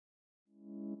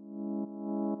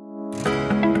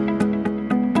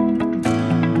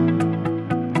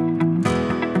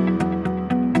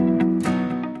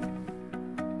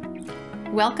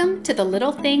Welcome to the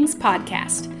Little Things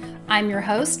Podcast. I'm your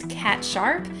host, Kat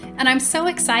Sharp, and I'm so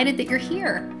excited that you're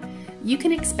here. You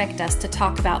can expect us to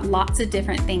talk about lots of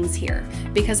different things here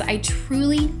because I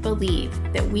truly believe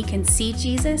that we can see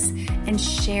Jesus and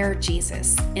share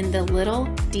Jesus in the little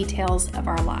details of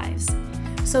our lives.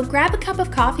 So grab a cup of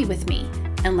coffee with me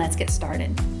and let's get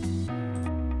started.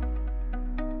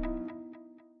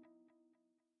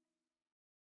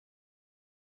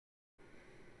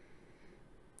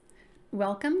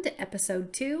 Welcome to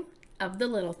episode 2 of The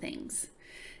Little Things.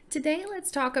 Today, let's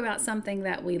talk about something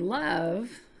that we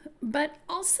love, but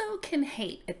also can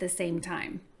hate at the same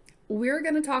time. We're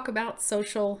going to talk about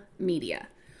social media.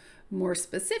 More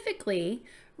specifically,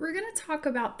 we're going to talk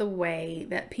about the way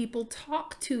that people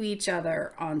talk to each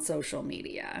other on social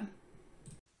media.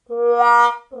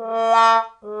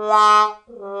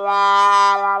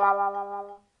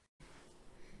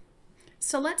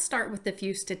 So let's start with a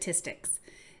few statistics.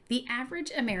 The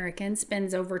average American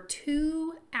spends over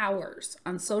 2 hours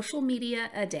on social media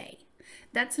a day.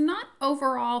 That's not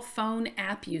overall phone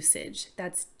app usage,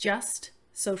 that's just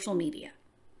social media.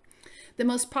 The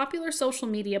most popular social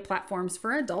media platforms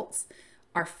for adults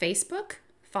are Facebook,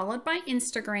 followed by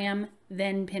Instagram,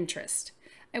 then Pinterest.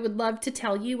 I would love to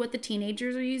tell you what the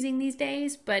teenagers are using these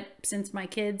days, but since my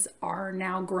kids are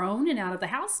now grown and out of the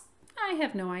house, I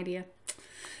have no idea.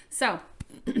 So,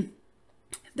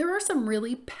 there are some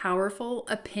really powerful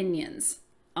opinions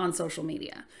on social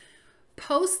media.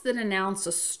 Posts that announce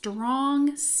a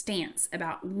strong stance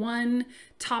about one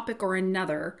topic or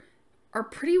another are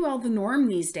pretty well the norm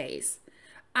these days.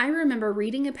 I remember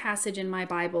reading a passage in my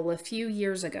Bible a few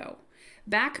years ago,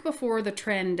 back before the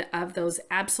trend of those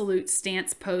absolute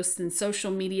stance posts and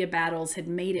social media battles had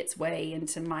made its way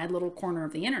into my little corner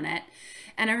of the internet.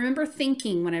 And I remember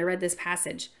thinking when I read this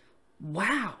passage,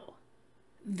 wow,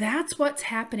 that's what's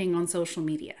happening on social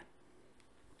media.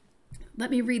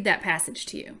 Let me read that passage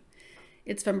to you.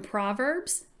 It's from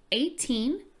Proverbs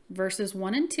 18, verses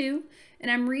 1 and 2,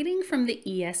 and I'm reading from the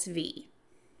ESV.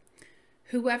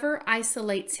 Whoever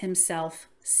isolates himself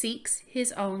seeks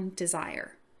his own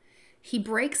desire. He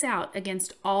breaks out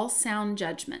against all sound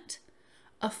judgment.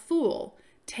 A fool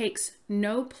takes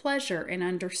no pleasure in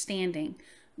understanding,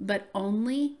 but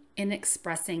only in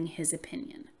expressing his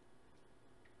opinion.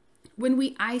 When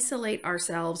we isolate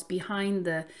ourselves behind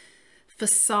the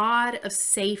facade of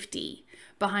safety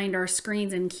behind our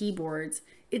screens and keyboards,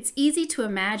 it's easy to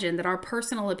imagine that our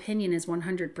personal opinion is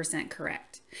 100%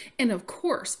 correct. And of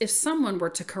course, if someone were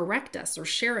to correct us or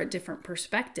share a different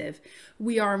perspective,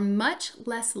 we are much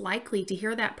less likely to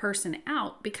hear that person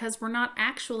out because we're not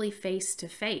actually face to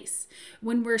face.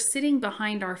 When we're sitting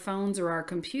behind our phones or our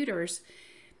computers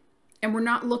and we're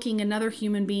not looking another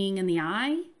human being in the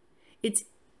eye, it's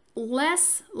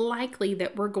less likely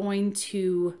that we're going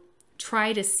to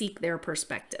try to seek their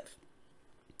perspective.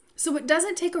 So it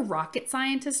doesn't take a rocket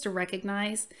scientist to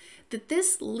recognize that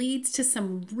this leads to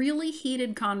some really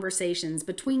heated conversations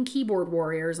between keyboard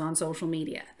warriors on social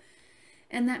media.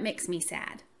 And that makes me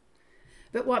sad.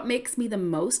 But what makes me the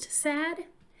most sad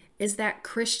is that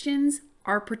Christians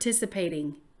are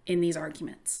participating in these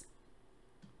arguments.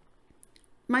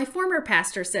 My former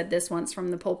pastor said this once from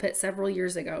the pulpit several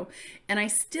years ago, and I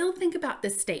still think about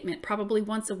this statement probably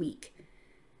once a week.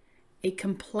 A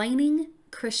complaining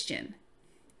Christian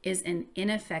is an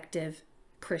ineffective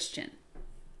Christian.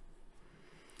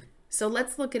 So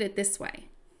let's look at it this way.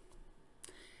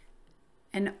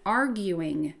 An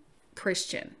arguing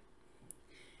Christian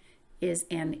is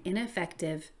an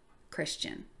ineffective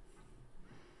Christian.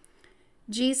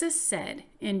 Jesus said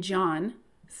in John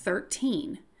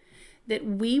 13, that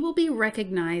we will be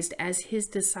recognized as his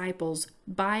disciples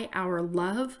by our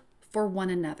love for one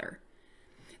another.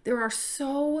 There are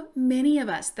so many of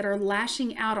us that are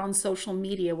lashing out on social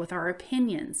media with our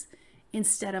opinions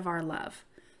instead of our love.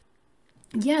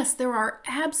 Yes, there are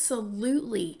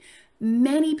absolutely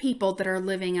many people that are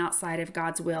living outside of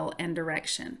God's will and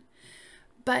direction.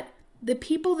 But the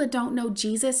people that don't know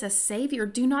Jesus as Savior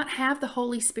do not have the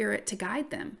Holy Spirit to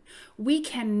guide them. We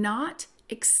cannot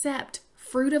accept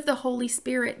fruit of the Holy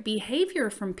Spirit behavior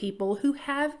from people who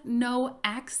have no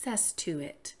access to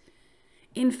it.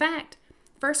 In fact,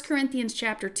 1 Corinthians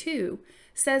chapter 2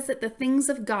 says that the things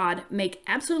of God make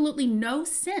absolutely no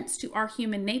sense to our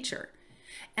human nature,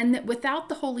 and that without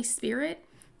the Holy Spirit,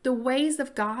 the ways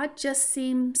of God just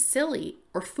seem silly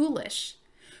or foolish.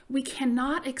 We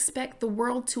cannot expect the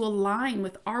world to align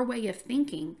with our way of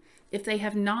thinking if they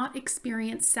have not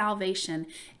experienced salvation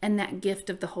and that gift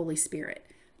of the Holy Spirit.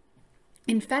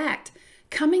 In fact,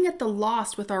 coming at the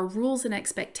lost with our rules and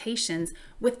expectations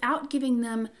without giving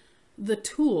them the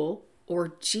tool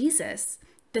or Jesus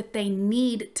that they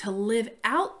need to live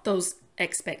out those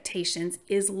expectations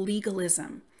is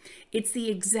legalism. It's the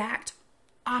exact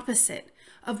opposite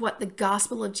of what the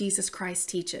gospel of Jesus Christ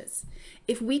teaches.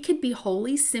 If we could be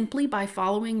holy simply by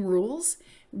following rules,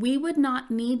 we would not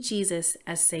need Jesus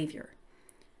as Savior.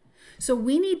 So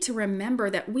we need to remember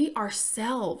that we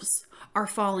ourselves are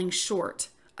falling short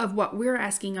of what we're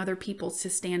asking other people to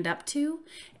stand up to,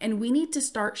 and we need to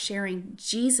start sharing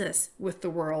Jesus with the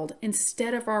world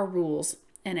instead of our rules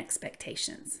and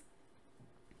expectations.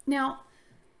 Now,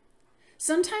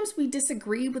 sometimes we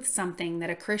disagree with something that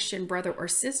a Christian brother or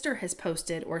sister has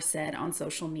posted or said on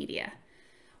social media.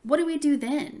 What do we do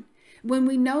then? When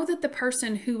we know that the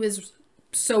person who is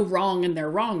so wrong in their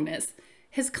wrongness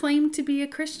has claimed to be a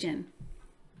Christian?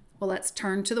 Well, let's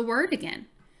turn to the Word again.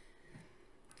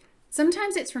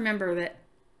 Sometimes it's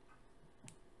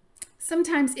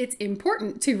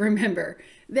important to remember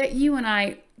that you and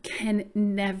I can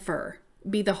never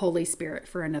be the Holy Spirit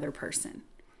for another person.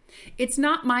 It's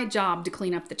not my job to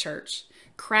clean up the church,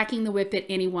 cracking the whip at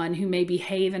anyone who may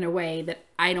behave in a way that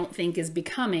I don't think is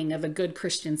becoming of a good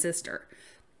Christian sister.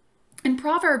 And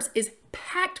Proverbs is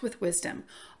packed with wisdom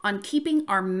on keeping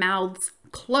our mouths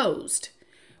closed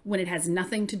when it has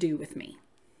nothing to do with me.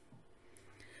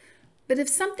 But if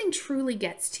something truly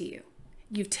gets to you,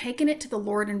 you've taken it to the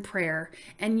Lord in prayer,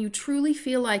 and you truly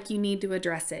feel like you need to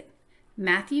address it,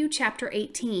 Matthew chapter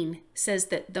 18 says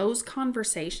that those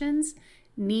conversations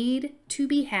need to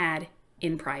be had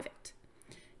in private,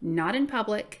 not in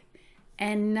public,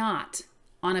 and not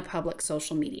on a public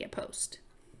social media post.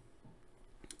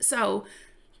 So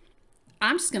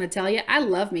I'm just going to tell you, I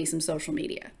love me some social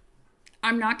media.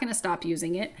 I'm not going to stop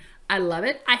using it. I love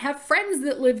it. I have friends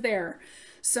that live there.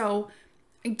 So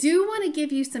I do want to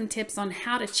give you some tips on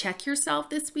how to check yourself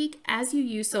this week as you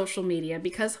use social media,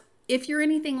 because if you're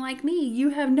anything like me, you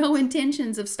have no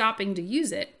intentions of stopping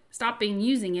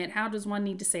using it. How does one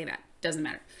need to say that? Doesn't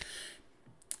matter.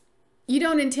 You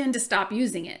don't intend to stop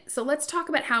using it. So let's talk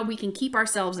about how we can keep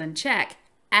ourselves in check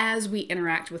as we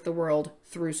interact with the world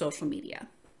through social media.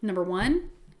 Number one,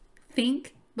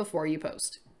 think before you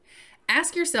post.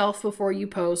 Ask yourself before you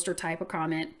post or type a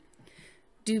comment,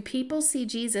 do people see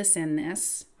Jesus in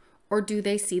this, or do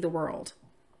they see the world?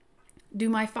 Do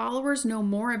my followers know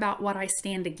more about what I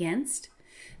stand against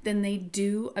than they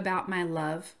do about my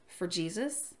love for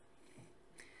Jesus?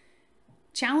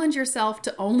 Challenge yourself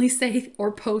to only say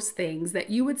or post things that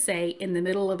you would say in the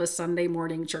middle of a Sunday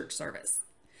morning church service.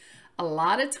 A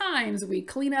lot of times we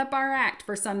clean up our act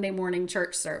for Sunday morning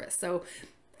church service. So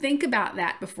think about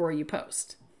that before you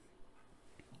post.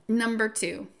 Number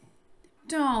two,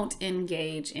 don't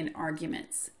engage in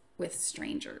arguments with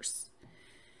strangers.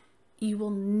 You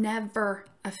will never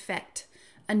affect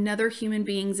another human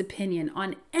being's opinion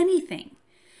on anything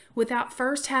without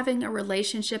first having a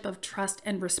relationship of trust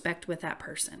and respect with that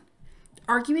person.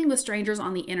 Arguing with strangers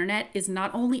on the internet is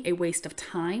not only a waste of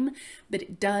time, but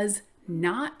it does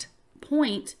not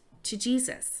point to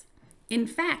Jesus. In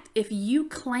fact, if you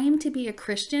claim to be a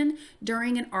Christian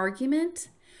during an argument,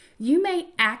 you may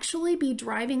actually be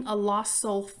driving a lost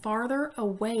soul farther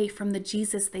away from the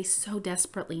Jesus they so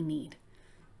desperately need.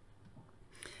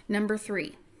 Number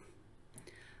three,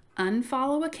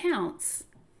 unfollow accounts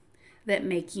that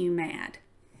make you mad.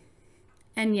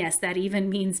 And yes, that even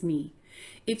means me.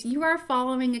 If you are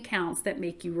following accounts that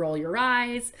make you roll your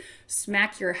eyes,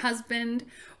 smack your husband,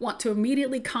 want to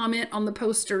immediately comment on the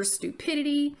poster's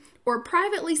stupidity, or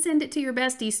privately send it to your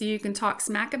bestie so you can talk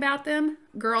smack about them,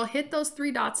 girl, hit those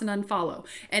 3 dots and unfollow.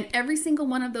 And every single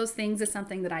one of those things is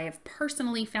something that I have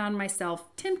personally found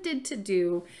myself tempted to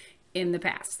do in the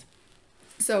past.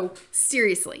 So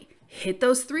seriously, hit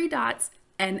those 3 dots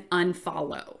and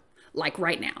unfollow, like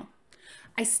right now.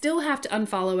 I still have to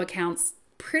unfollow accounts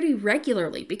pretty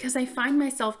regularly because I find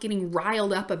myself getting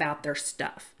riled up about their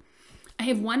stuff. I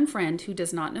have one friend who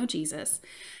does not know Jesus,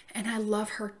 and I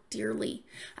love her dearly.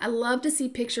 I love to see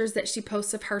pictures that she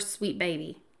posts of her sweet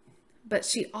baby, but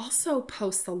she also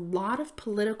posts a lot of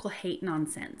political hate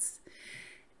nonsense.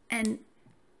 And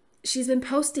she's been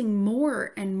posting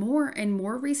more and more and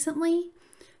more recently,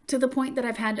 to the point that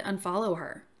I've had to unfollow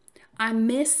her. I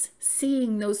miss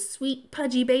seeing those sweet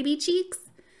pudgy baby cheeks,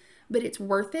 but it's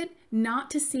worth it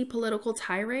not to see political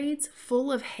tirades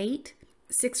full of hate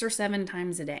 6 or 7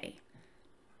 times a day.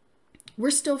 We're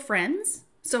still friends,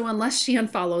 so unless she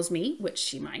unfollows me, which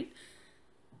she might,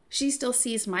 she still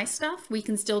sees my stuff. We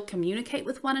can still communicate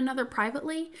with one another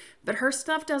privately, but her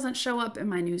stuff doesn't show up in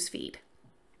my newsfeed.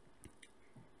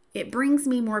 It brings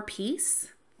me more peace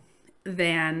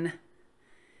than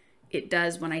it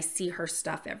does when I see her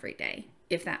stuff every day,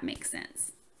 if that makes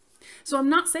sense. So I'm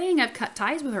not saying I've cut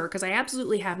ties with her, because I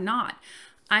absolutely have not.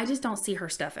 I just don't see her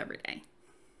stuff every day.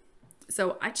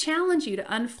 So I challenge you to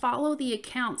unfollow the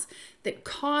accounts that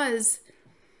cause,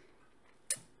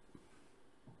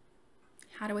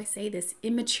 how do I say this,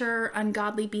 immature,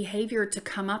 ungodly behavior to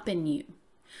come up in you.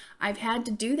 I've had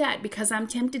to do that because I'm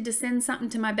tempted to send something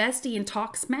to my bestie and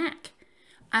talk smack.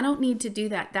 I don't need to do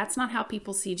that. That's not how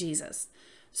people see Jesus.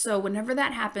 So whenever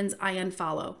that happens, I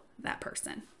unfollow that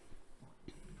person.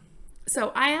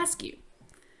 So I ask you,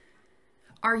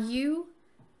 are you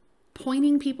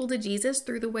pointing people to Jesus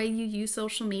through the way you use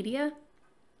social media?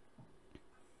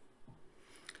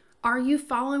 Are you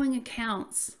following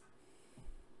accounts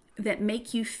that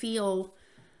make you feel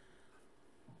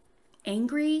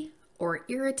angry or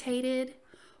irritated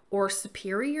or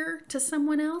superior to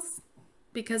someone else?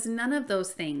 Because none of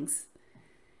those things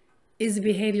is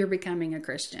behavior becoming a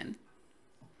Christian.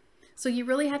 So you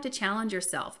really have to challenge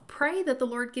yourself. Pray that the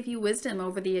Lord give you wisdom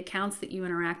over the accounts that you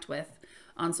interact with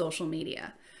on social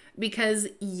media. Because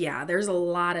yeah, there's a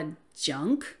lot of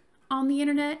junk on the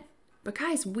internet. But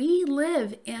guys, we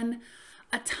live in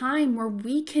a time where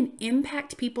we can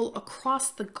impact people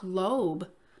across the globe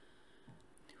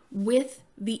with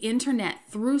the internet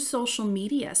through social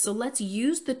media. So let's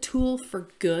use the tool for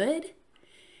good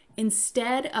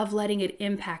instead of letting it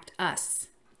impact us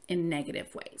in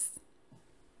negative ways.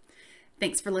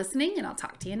 Thanks for listening, and I'll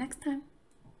talk to you next time.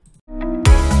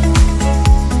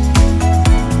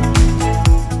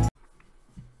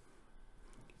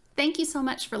 Thank you so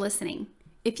much for listening.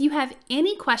 If you have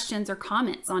any questions or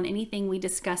comments on anything we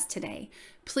discussed today,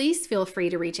 please feel free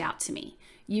to reach out to me.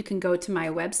 You can go to my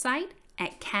website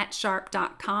at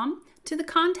katsharp.com to the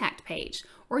contact page,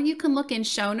 or you can look in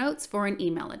show notes for an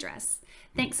email address.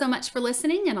 Thanks so much for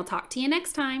listening, and I'll talk to you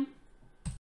next time.